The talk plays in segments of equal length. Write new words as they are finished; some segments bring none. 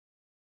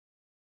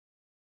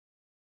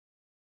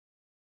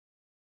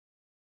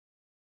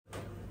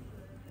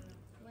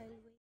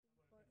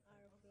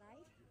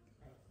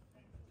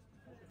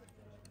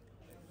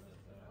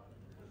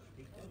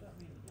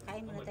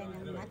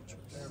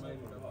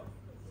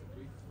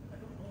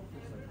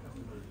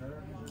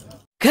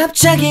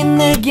갑자기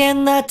내게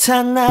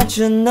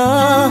나타나준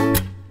너,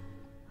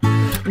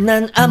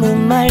 난 아무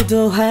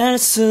말도 할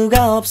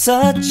수가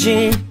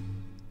없었지.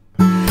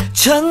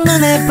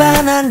 첫눈에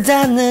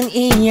반한다는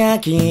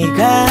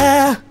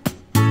이야기가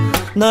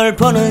널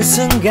보는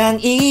순간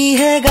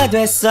이해가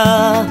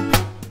됐어.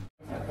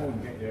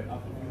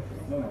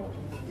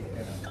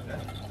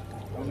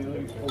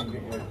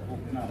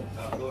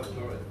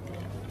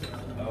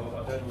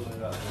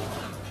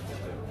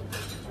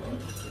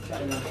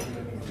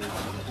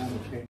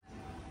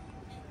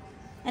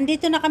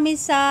 Andito na kami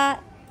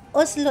sa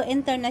Oslo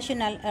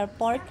International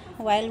Airport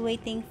while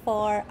waiting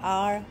for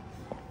our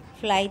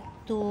flight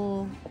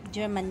to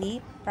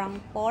Germany,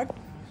 Frankfurt.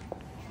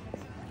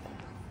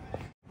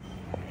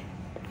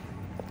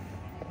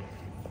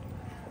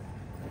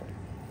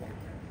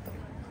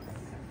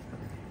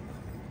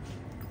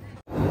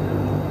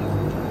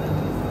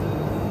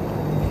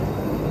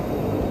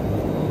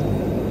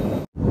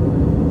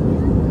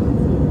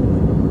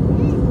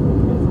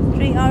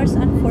 Hours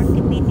and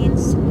 40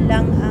 minutes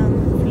lang ang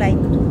flight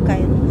to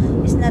Cairo.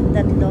 It's not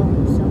that long,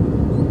 so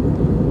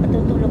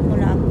matutulog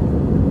muna ako.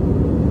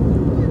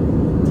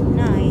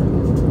 Night.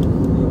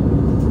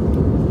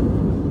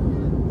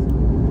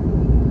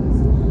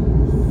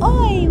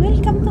 Oy!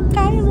 Welcome to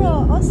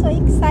Cairo! Oh, so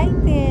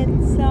excited!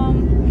 So,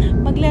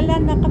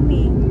 maglaland na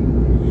kami.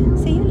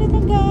 See you later,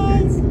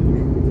 guys!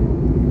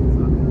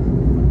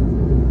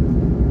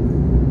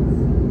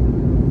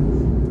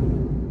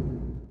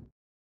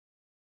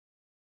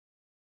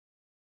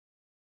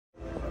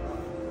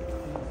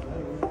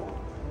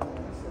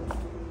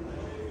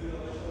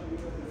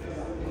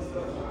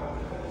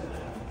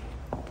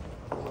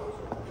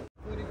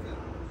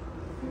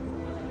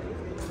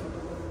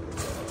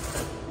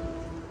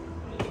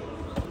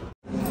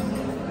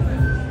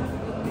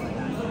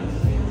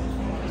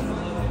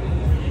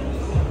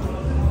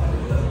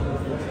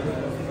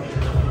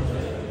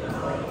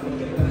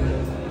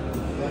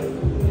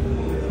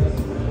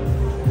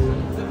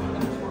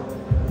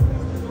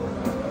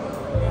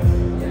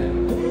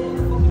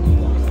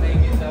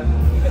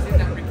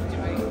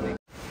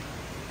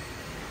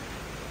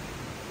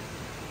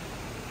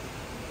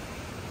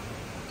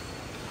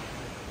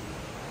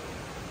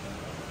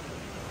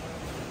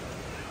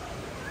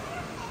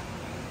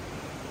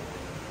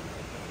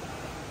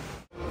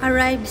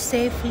 Arrived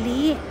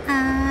safely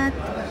at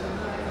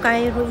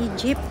Cairo,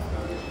 Egypt.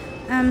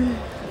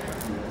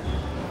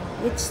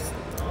 It's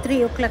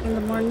 3 o'clock in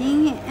the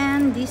morning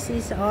and this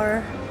is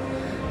our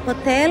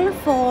hotel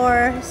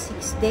for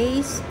 6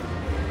 days.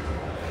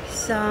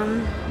 So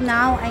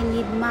now I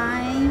need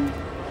my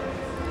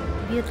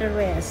beauty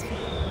rest.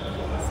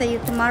 See you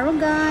tomorrow,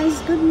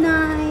 guys. Good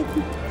night.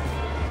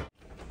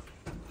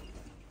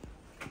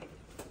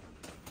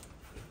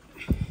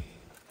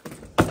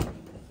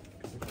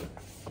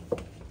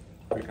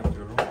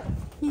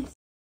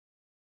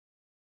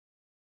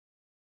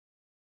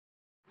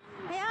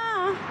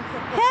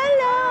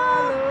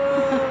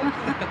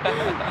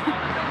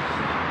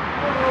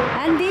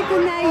 Andito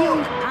na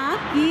yung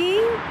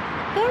aking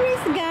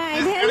tourist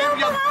guide. Hello,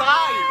 mga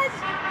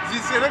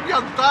This is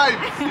Arabian time.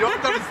 You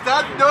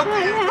understand? Not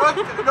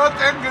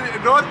English,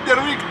 not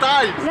Norwegian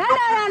time. No.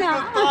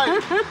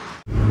 Time.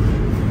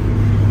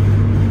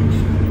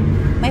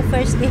 My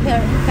first day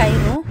here in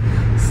Cairo.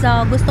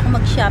 So, gusto ko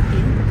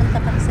mag-shopping. Pupunta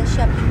kami sa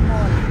shopping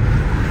mall.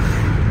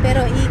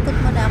 Pero iikot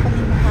muna ako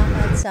ni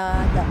Muhammad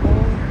sa the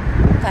old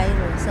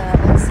Cairo, sa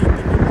old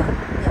city nila.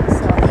 Yeah,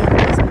 so, ayun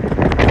guys,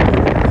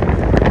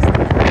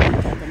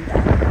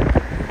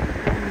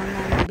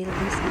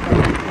 buildings iba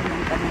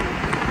ng panahon.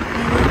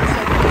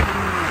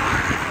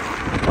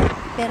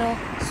 Pero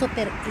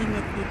super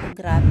init dito,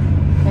 grabe.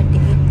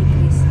 38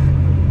 degrees.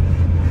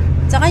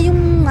 Tsaka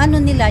yung ano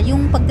nila,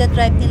 yung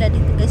pagdadrive nila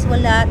dito guys,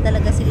 wala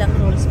talaga silang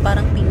rules.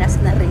 Parang Pinas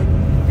na rin.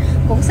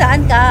 Kung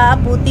saan ka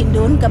abutin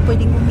doon ka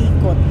pwedeng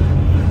umikot.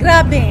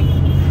 Grabe.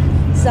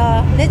 So,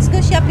 let's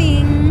go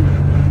shopping.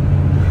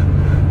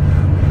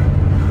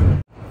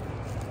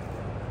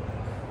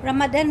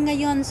 Ramadan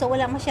ngayon, so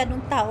wala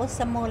masyadong tao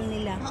sa mall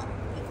nila.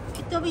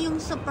 Ito yung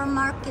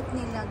supermarket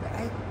nila.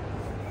 Ay,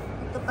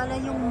 ito pala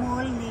yung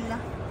mall nila.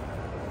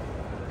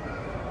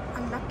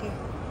 Ang laki.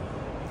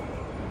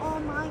 Oh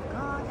my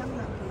God, ang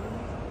laki.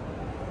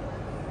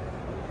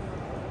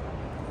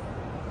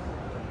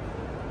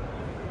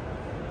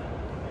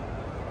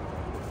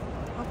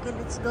 Okay,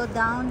 let's go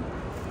down.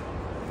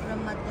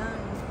 Ramadan.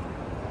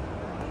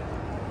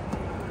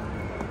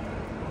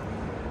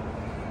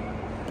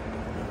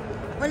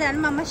 Wala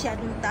naman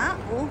masyadong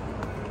tao.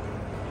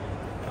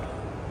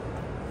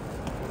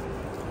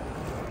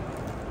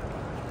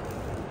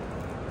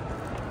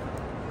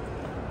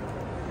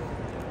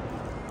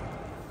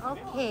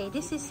 Okay,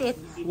 this is it.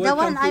 The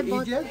one I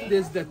bought. Egypt.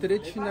 This is the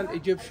traditional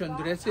Egyptian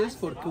dresses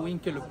for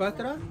Queen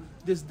Cleopatra.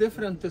 This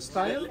different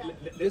style.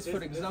 This, for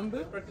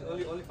example,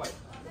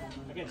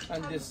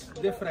 and this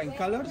different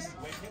colors.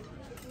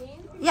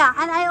 Yeah,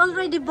 and I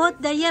already bought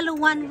the yellow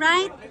one,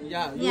 right?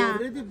 Yeah, you Yeah.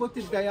 already bought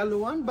the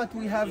yellow one, but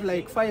we have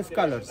like 5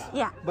 colors.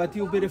 Yeah. But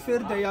you prefer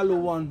the yellow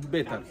one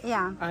better.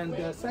 Yeah. And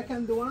the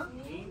second one,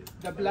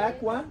 the black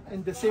one,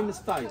 in the same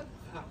style.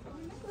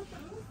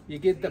 You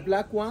get the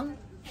black one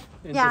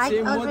in Yeah, the I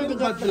same already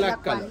model, get but the black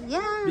black color. one.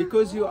 Yeah.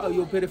 Because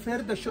you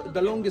prefer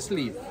the long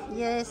sleeve.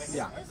 Yes.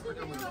 Yeah.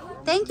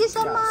 Thank you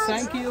so much.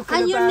 Thank you,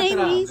 And your name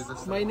Cleopatra.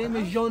 is? My name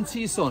is John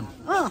Season.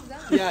 Oh.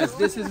 Yes,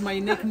 this is my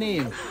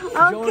nickname.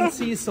 Okay. John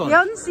Season.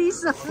 John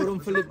Season. From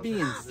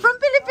Philippines. From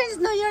Philippines?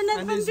 No, you're not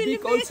And from I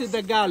speak Philippines. also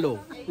Tagalog.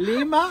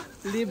 Lima,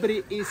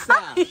 libre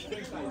isa.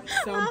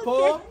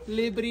 Sampo,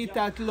 libre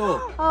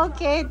tatlo.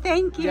 Okay,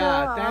 thank you.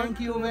 Yeah, thank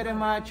you very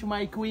much,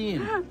 my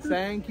queen.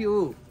 Thank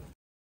you.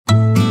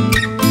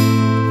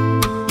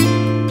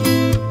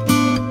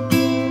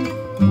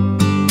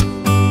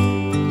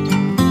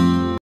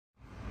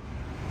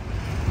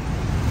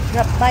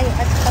 Drop by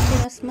at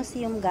Papinos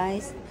Museum,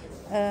 guys.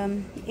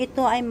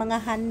 Ito ay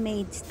mga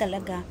handmades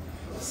talaga.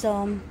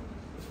 So,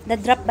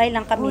 na-drop by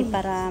lang kami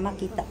para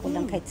makita ko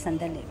lang kahit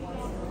sandali.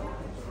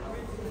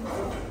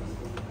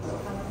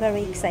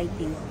 Very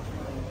exciting.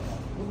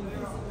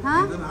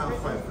 Huh?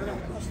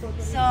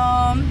 So,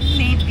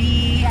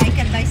 maybe I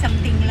can buy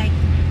something like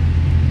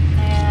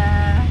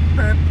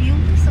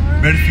perfumes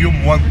or...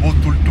 Perfume, 1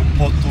 bottle, 2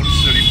 bottles,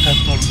 3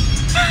 bottles.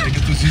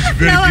 This is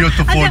very No,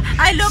 beautiful.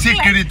 I look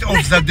Secret of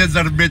the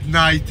desert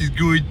midnight is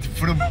good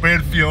from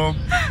perfume.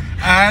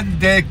 And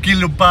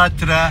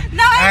Cleopatra.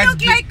 No, I and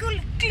look like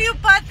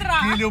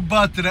Cleopatra.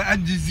 Cleopatra.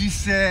 And this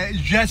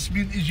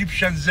jasmine,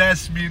 Egyptian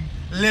jasmine,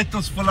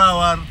 lettuce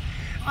flower.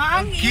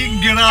 Ang King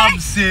ingay.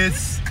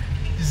 Ramses.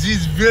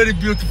 This very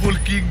beautiful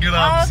King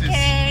Ramses.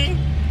 Okay.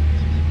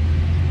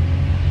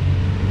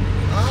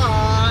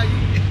 Hi.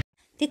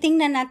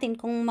 Titingnan natin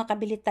kung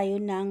makabili tayo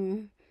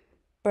ng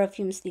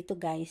perfumes dito,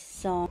 guys.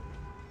 So,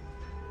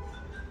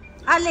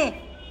 Ale.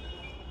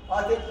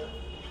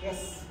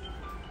 Yes.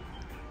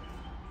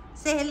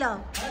 Say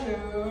hello.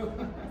 Hello.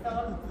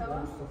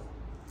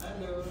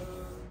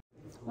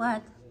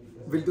 What?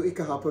 Vill du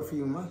ikke ha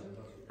parfyme?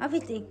 Jag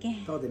vet inte.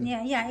 Ta den.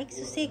 Ja, jag är inte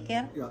så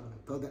säker. Ja,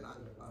 ta den.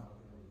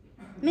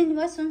 Men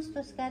vad som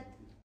står skatt?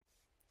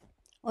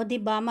 O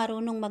diba,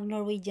 marunong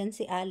mag-Norwegian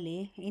si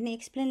Ali.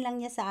 Ini-explain lang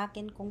niya sa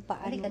akin kung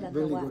paano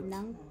gagawa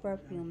ng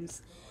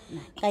perfumes.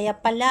 Kaya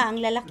pala, ang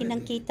lalaki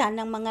ng kita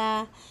ng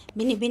mga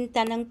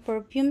binibinta ng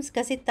perfumes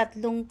kasi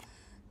tatlong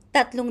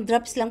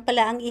drops lang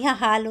pala ang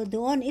ihahalo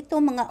doon. Ito,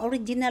 mga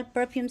original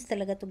perfumes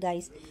talaga to,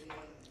 guys.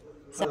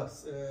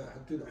 خلاص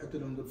حطوا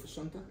لهم دول في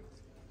الشنطة.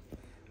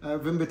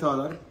 Vem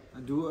betalar?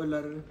 Du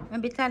eller?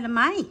 Men betala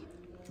mig.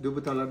 Du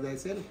betalar dig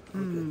själv?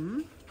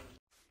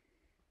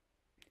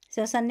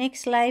 So, sa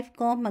next live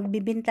ko,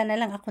 magbibinta na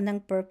lang ako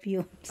ng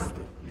perfumes.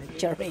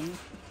 Charing.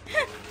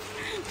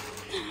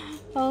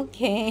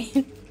 Okay.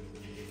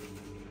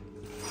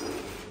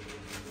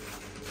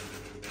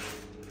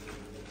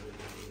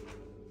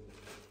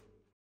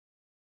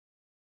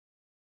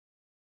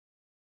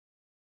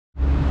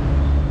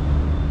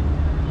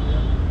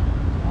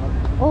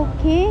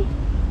 Okay.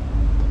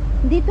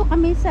 Dito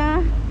kami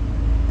sa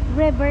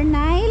River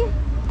Nile.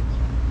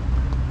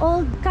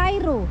 Old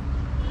Cairo.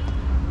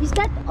 Is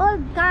that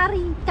Old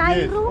Cairo?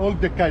 Yes, all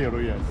the Cairo,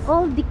 yes.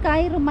 Old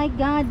Cairo, my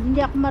God.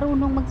 Hindi ako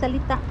marunong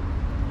magsalita.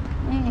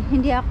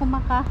 Hindi ako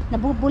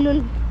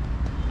nabubulol.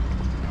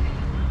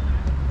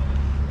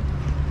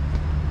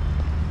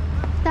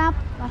 Stop.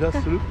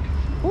 Just look.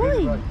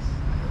 Uy.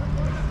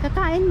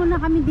 Kakain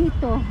muna kami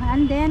dito.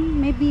 And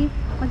then, maybe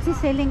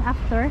magsiselling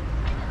after.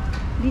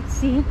 Let's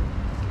see.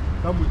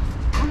 Come with.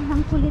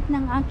 Ang kulit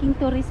ng aking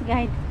tourist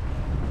guide.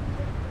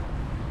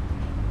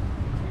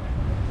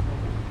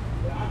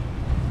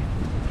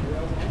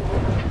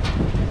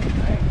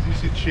 This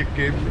is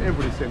chicken,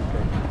 everything.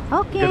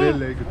 Okay. Grill,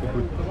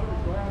 good.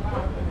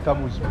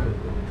 Come with me.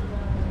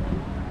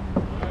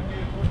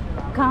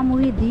 Come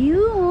with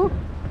you.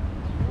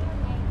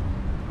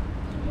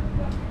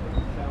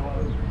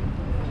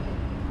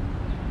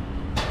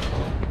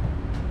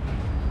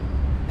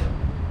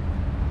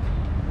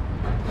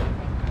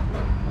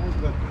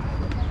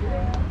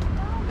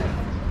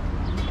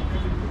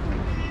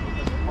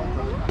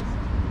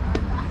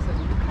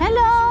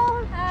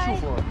 Hello.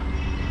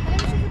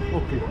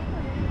 Okay.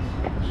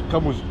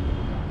 Come with me.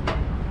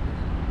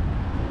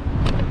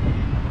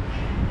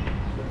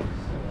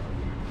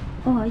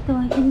 Oh, ito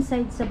ang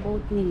inside sa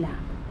boat nila.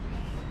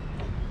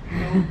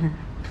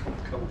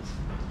 Come with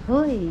me.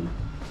 Hoy.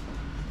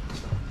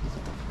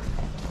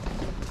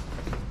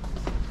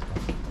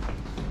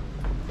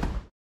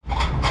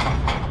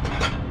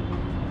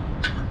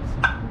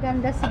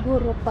 Ganda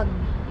siguro pag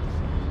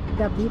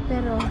gabi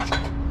pero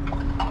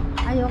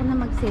ayoko na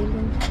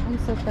mag-sailing. I'm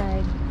so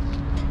tired.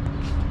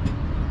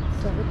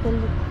 So ito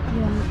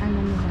yung ano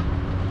nila,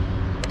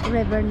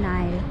 River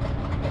Nile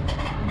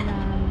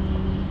ng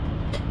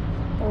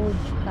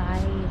Old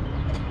Cairo.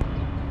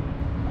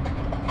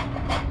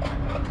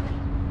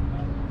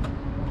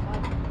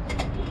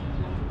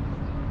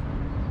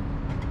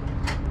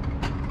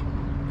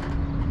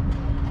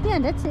 Yeah,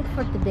 that's it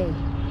for today.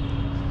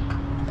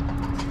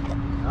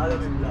 Our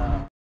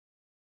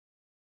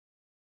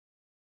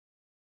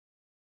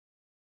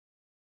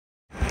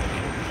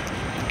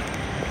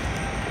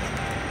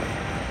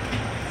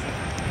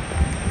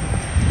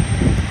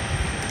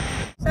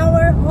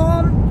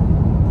home,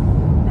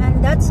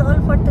 and that's all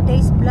for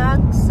today's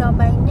vlog. So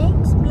by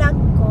next vlog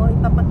ko,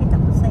 ipapakita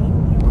ko sa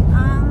inyo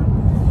ang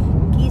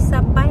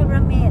Giza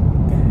Pyramid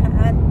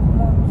at